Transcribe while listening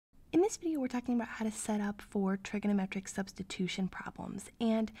In this video, we're talking about how to set up for trigonometric substitution problems,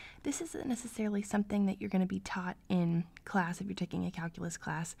 and this isn't necessarily something that you're going to be taught in class if you're taking a calculus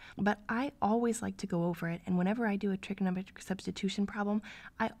class, but I always like to go over it, and whenever I do a trigonometric substitution problem,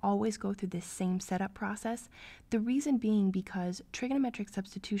 I always go through this same setup process. The reason being because trigonometric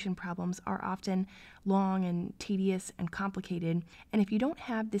substitution problems are often long and tedious and complicated, and if you don't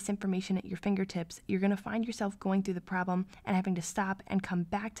have this information at your fingertips, you're going to find yourself going through the problem and having to stop and come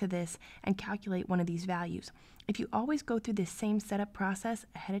back to this and calculate one of these values. If you always go through this same setup process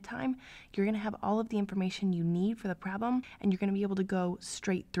ahead of time, you're going to have all of the information you need for the problem, and you're going to be able to go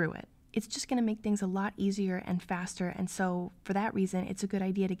straight through it. It's just going to make things a lot easier and faster, and so for that reason, it's a good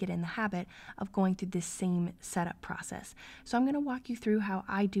idea to get in the habit of going through this same setup process. So I'm going to walk you through how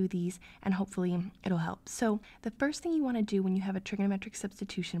I do these, and hopefully it'll help. So the first thing you want to do when you have a trigonometric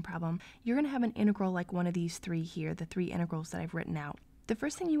substitution problem, you're going to have an integral like one of these three here, the three integrals that I've written out. The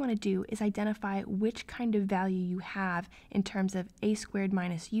first thing you want to do is identify which kind of value you have in terms of a squared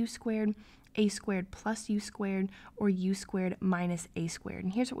minus u squared, a squared plus u squared, or u squared minus a squared.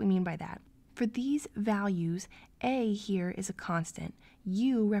 And here's what we mean by that. For these values, a here is a constant.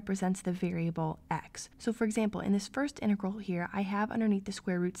 U represents the variable x. So for example, in this first integral here, I have underneath the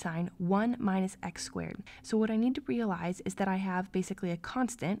square root sign 1 minus x squared. So what I need to realize is that I have basically a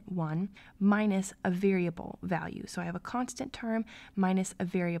constant, 1, minus a variable value. So I have a constant term minus a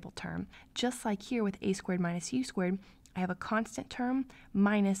variable term. Just like here with a squared minus u squared, I have a constant term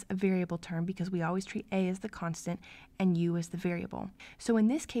minus a variable term because we always treat a as the constant and u as the variable. So in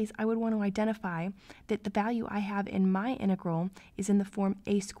this case, I would want to identify that the value I have in my integral is in the form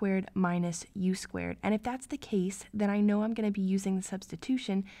a squared minus u squared. And if that's the case, then I know I'm going to be using the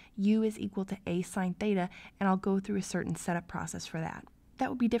substitution u is equal to a sine theta, and I'll go through a certain setup process for that. That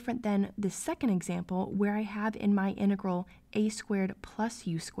would be different than the second example where I have in my integral a squared plus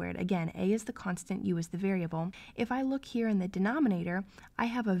u squared. Again, a is the constant, u is the variable. If I look here in the denominator, I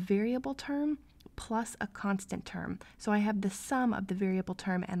have a variable term plus a constant term. So I have the sum of the variable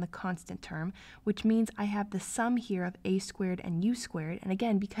term and the constant term, which means I have the sum here of a squared and u squared. And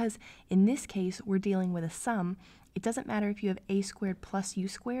again, because in this case we're dealing with a sum, it doesn't matter if you have a squared plus u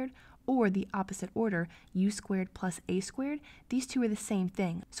squared or the opposite order, u squared plus a squared. These two are the same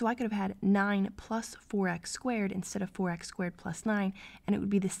thing. So I could have had 9 plus 4x squared instead of 4x squared plus 9, and it would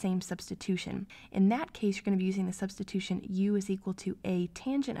be the same substitution. In that case, you're going to be using the substitution u is equal to a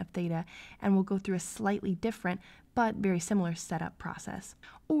tangent of theta, and we'll go through a slightly different but very similar setup process.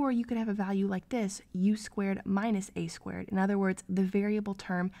 Or you could have a value like this, u squared minus a squared. In other words, the variable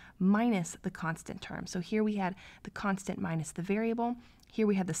term minus the constant term. So here we had the constant minus the variable, here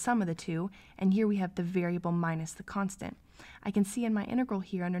we have the sum of the two, and here we have the variable minus the constant. I can see in my integral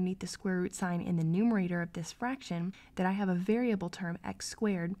here underneath the square root sign in the numerator of this fraction that I have a variable term x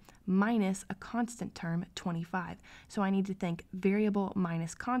squared minus a constant term 25. So I need to think variable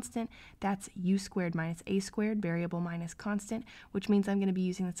minus constant, that's u squared minus a squared, variable minus constant, which means I'm going to be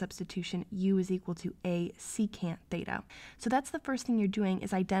using the substitution u is equal to a secant theta. So that's the first thing you're doing,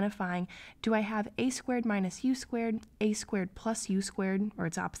 is identifying, do I have a squared minus u squared, a squared plus u squared, or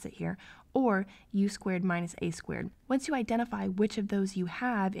its opposite here, or u squared minus a squared. Once you identify which of those you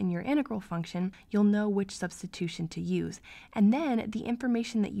have in your integral function, you'll know which substitution to use. And then the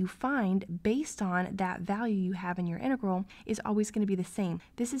information that you find based on that value you have in your integral is always going to be the same.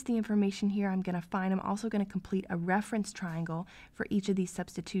 This is the information here I'm going to find. I'm also going to complete a reference triangle for each of these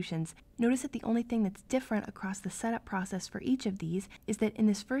substitutions. Notice that the only thing that's different across the setup process for each of these is that in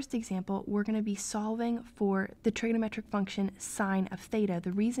this first example, we're going to be solving for the trigonometric function sine of theta.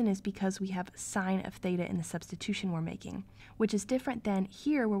 The reason is because we have sine of theta in the substitution we're making, which is different than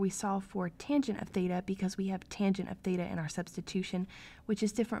here where we solve for tangent of theta because we have tangent of theta in our substitution, which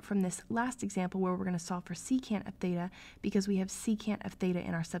is different from this last example where we're going to solve for secant of theta because we have secant of theta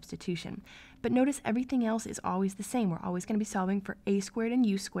in our substitution. But notice everything else is always the same. We're always going to be solving for a squared and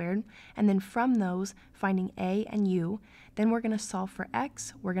u squared, and then from those finding a and u. Then we're going to solve for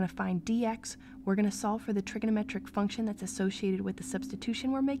x, we're going to find dx, we're going to solve for the trigonometric function that's associated with the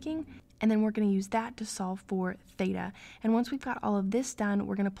substitution we're making, and then we're going to use that to solve for theta. And once we've got all of this done,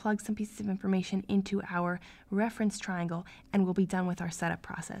 we're going to plug some pieces of information into our reference triangle, and we'll be done with our setup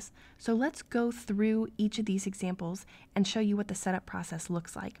process. So let's go through each of these examples and show you what the setup process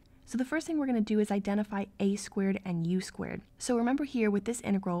looks like. So the first thing we're going to do is identify a squared and u squared. So remember here with this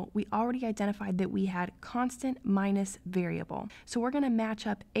integral, we already identified that we had constant minus variable. So we're going to match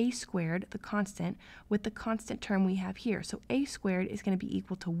up a squared, the constant, with the constant term we have here. So a squared is going to be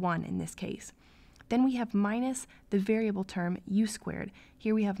equal to 1 in this case. Then we have minus the variable term u squared.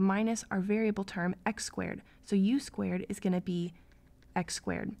 Here we have minus our variable term x squared. So u squared is going to be x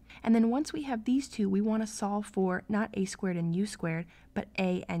squared. And then once we have these two, we want to solve for not a squared and u squared, but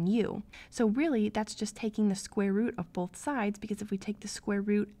a and u. So really, that's just taking the square root of both sides, because if we take the square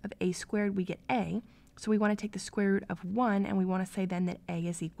root of a squared, we get a. So we want to take the square root of 1, and we want to say then that a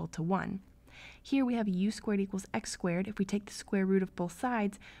is equal to 1. Here we have u squared equals x squared. If we take the square root of both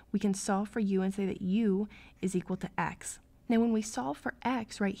sides, we can solve for u and say that u is equal to x. Now when we solve for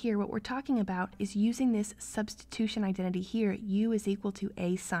x right here, what we're talking about is using this substitution identity here, u is equal to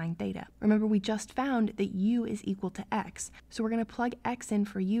a sine theta. Remember, we just found that u is equal to x. So we're going to plug x in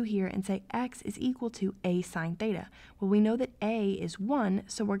for u here and say x is equal to a sine theta. Well, we know that a is 1,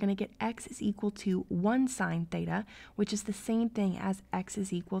 so we're going to get x is equal to 1 sine theta, which is the same thing as x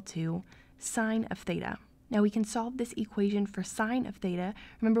is equal to sine of theta. Now we can solve this equation for sine of theta.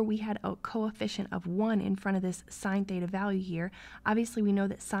 Remember, we had a coefficient of 1 in front of this sine theta value here. Obviously, we know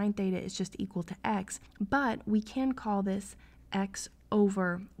that sine theta is just equal to x, but we can call this x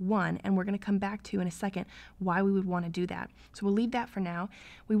over 1, and we're going to come back to in a second why we would want to do that. So we'll leave that for now.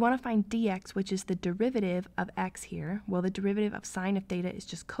 We want to find dx, which is the derivative of x here. Well, the derivative of sine of theta is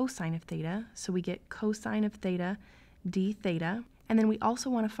just cosine of theta, so we get cosine of theta d theta. And then we also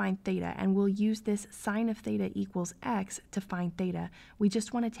want to find theta, and we'll use this sine of theta equals x to find theta. We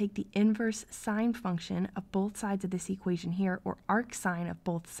just want to take the inverse sine function of both sides of this equation here, or arc sine of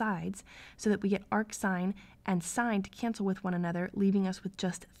both sides, so that we get arc sine and sine to cancel with one another, leaving us with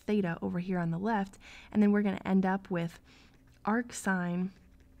just theta over here on the left. And then we're going to end up with arc sine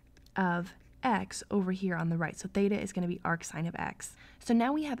of x over here on the right. So theta is going to be arc sine of x. So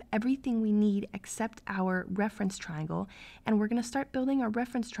now we have everything we need except our reference triangle, and we're going to start building our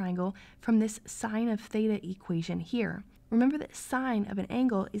reference triangle from this sine of theta equation here. Remember that sine of an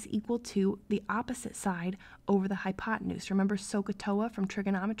angle is equal to the opposite side over the hypotenuse. Remember SOHCAHTOA from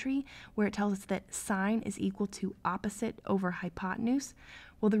trigonometry, where it tells us that sine is equal to opposite over hypotenuse?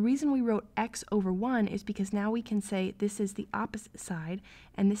 Well, the reason we wrote x over 1 is because now we can say this is the opposite side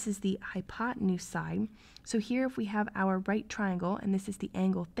and this is the hypotenuse side. So here, if we have our right triangle and this is the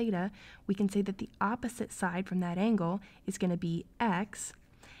angle theta, we can say that the opposite side from that angle is going to be x,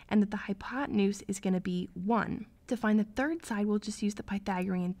 and that the hypotenuse is going to be 1. To find the third side, we'll just use the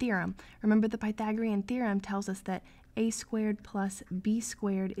Pythagorean theorem. Remember, the Pythagorean theorem tells us that a squared plus b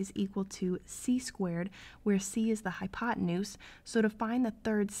squared is equal to c squared, where c is the hypotenuse. So to find the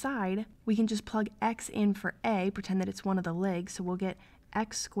third side, we can just plug x in for a, pretend that it's one of the legs, so we'll get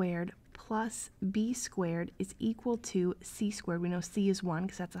x squared plus b squared is equal to c squared. We know c is 1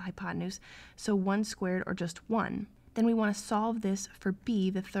 because that's a hypotenuse, so 1 squared, or just 1. Then we want to solve this for b,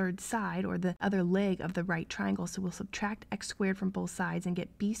 the third side, or the other leg of the right triangle. So we'll subtract x squared from both sides and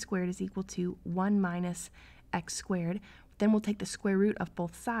get b squared is equal to 1 minus x squared. Then we'll take the square root of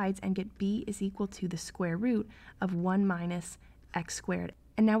both sides and get b is equal to the square root of 1 minus x squared.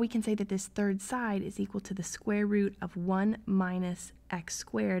 And now we can say that this third side is equal to the square root of 1 minus x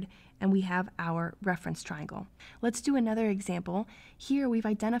squared, and we have our reference triangle. Let's do another example. Here we've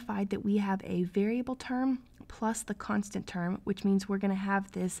identified that we have a variable term plus the constant term, which means we're going to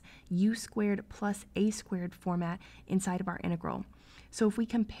have this u squared plus a squared format inside of our integral. So if we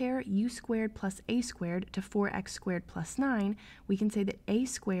compare u squared plus a squared to 4x squared plus 9, we can say that a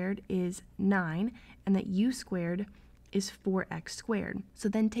squared is 9 and that u squared is 4x squared. So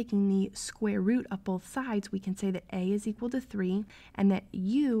then taking the square root of both sides, we can say that a is equal to 3 and that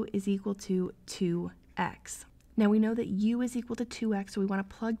u is equal to 2x. Now we know that u is equal to 2x, so we want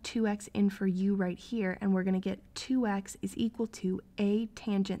to plug 2x in for u right here, and we're going to get 2x is equal to a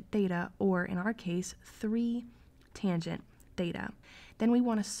tangent theta, or in our case, 3 tangent theta. Then we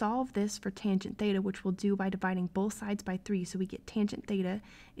want to solve this for tangent theta, which we'll do by dividing both sides by 3, so we get tangent theta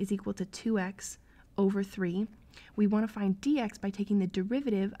is equal to 2x over 3. We want to find dx by taking the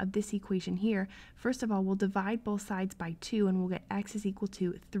derivative of this equation here. First of all, we'll divide both sides by 2, and we'll get x is equal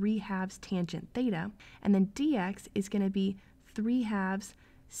to 3/2 tangent theta. And then dx is going to be 3/2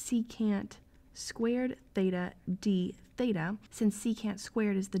 secant squared theta d theta, since secant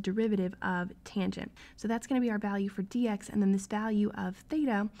squared is the derivative of tangent. So that's going to be our value for dx, and then this value of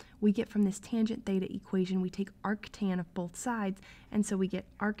theta we get from this tangent theta equation. We take arctan of both sides, and so we get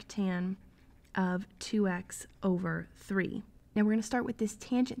arctan of 2x over 3. Now we're going to start with this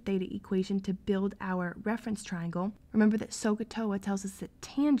tangent theta equation to build our reference triangle. Remember that SOHCAHTOA tells us that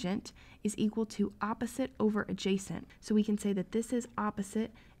tangent is equal to opposite over adjacent. So we can say that this is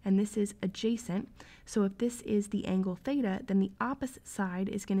opposite and this is adjacent. So if this is the angle theta, then the opposite side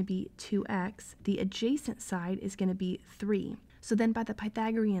is going to be 2x. The adjacent side is going to be 3. So then by the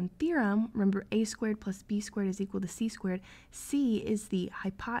Pythagorean theorem, remember a squared plus b squared is equal to c squared. C is the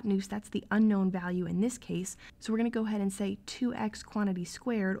hypotenuse, that's the unknown value in this case. So we're going to go ahead and say 2x quantity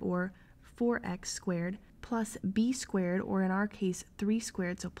squared, or 4x squared, plus b squared, or in our case 3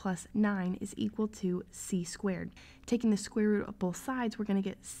 squared, so plus 9, is equal to c squared. Taking the square root of both sides, we're going to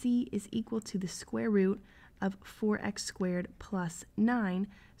get c is equal to the square root of 4x squared plus 9.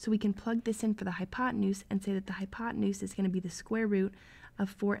 So we can plug this in for the hypotenuse and say that the hypotenuse is going to be the square root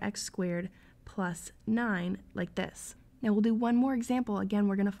of 4x squared plus 9, like this. Now we'll do one more example. Again,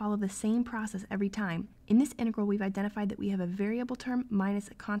 we're going to follow the same process every time. In this integral, we've identified that we have a variable term minus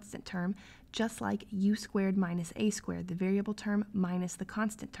a constant term, just like u squared minus a squared, the variable term minus the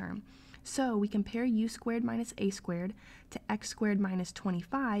constant term. So we compare u squared minus a squared to x squared minus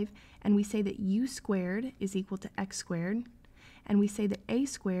 25, and we say that u squared is equal to x squared, and we say that a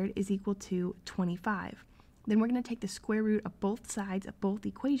squared is equal to 25. Then we're going to take the square root of both sides of both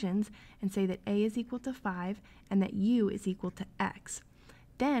equations and say that a is equal to 5 and that u is equal to x.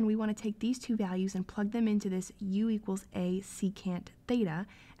 Then we want to take these two values and plug them into this u equals a secant theta,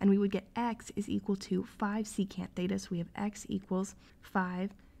 and we would get x is equal to 5 secant theta, so we have x equals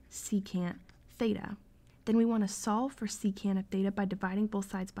 5 secant theta. Then we want to solve for secant of theta by dividing both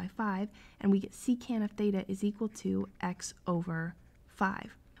sides by 5, and we get secant of theta is equal to x over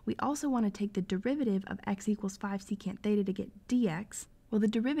 5. We also want to take the derivative of x equals 5 secant theta to get dx. Well, the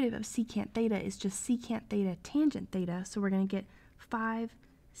derivative of secant theta is just secant theta tangent theta, so we're going to get 5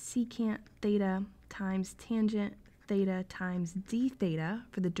 secant theta times tangent theta times d theta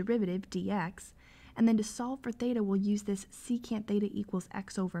for the derivative dx. And then to solve for theta, we'll use this secant theta equals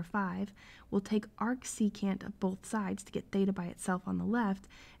x over 5. We'll take arc secant of both sides to get theta by itself on the left,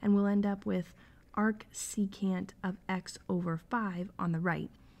 and we'll end up with arc secant of x over 5 on the right.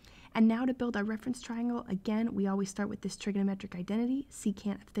 And now to build our reference triangle, again, we always start with this trigonometric identity,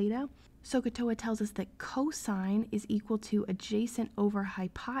 secant of theta. SOHCAHTOA tells us that cosine is equal to adjacent over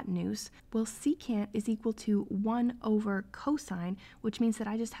hypotenuse. Well, secant is equal to 1 over cosine, which means that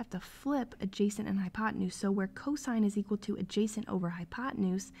I just have to flip adjacent and hypotenuse. So where cosine is equal to adjacent over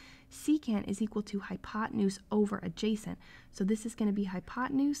hypotenuse, secant is equal to hypotenuse over adjacent. So this is going to be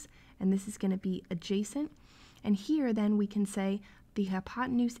hypotenuse, and this is going to be adjacent. And here then we can say the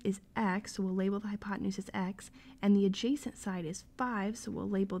hypotenuse is x, so we'll label the hypotenuse as x, and the adjacent side is 5, so we'll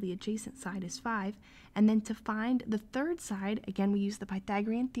label the adjacent side as 5. And then to find the third side, again, we use the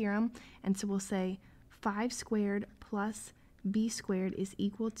Pythagorean theorem, and so we'll say 5 squared plus b squared is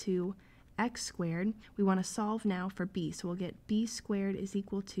equal to x squared. We want to solve now for b, so we'll get b squared is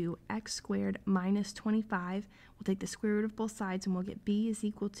equal to x squared minus 25. We'll take the square root of both sides, and we'll get b is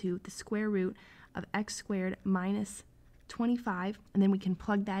equal to the square root of x squared minus 25, and then we can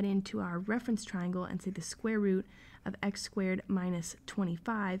plug that into our reference triangle and say the square root of x squared minus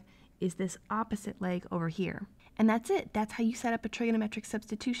 25 is this opposite leg over here. And that's it. That's how you set up a trigonometric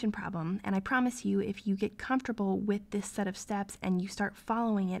substitution problem. And I promise you, if you get comfortable with this set of steps and you start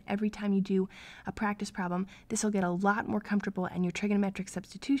following it every time you do a practice problem, this will get a lot more comfortable and your trigonometric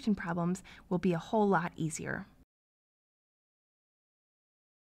substitution problems will be a whole lot easier.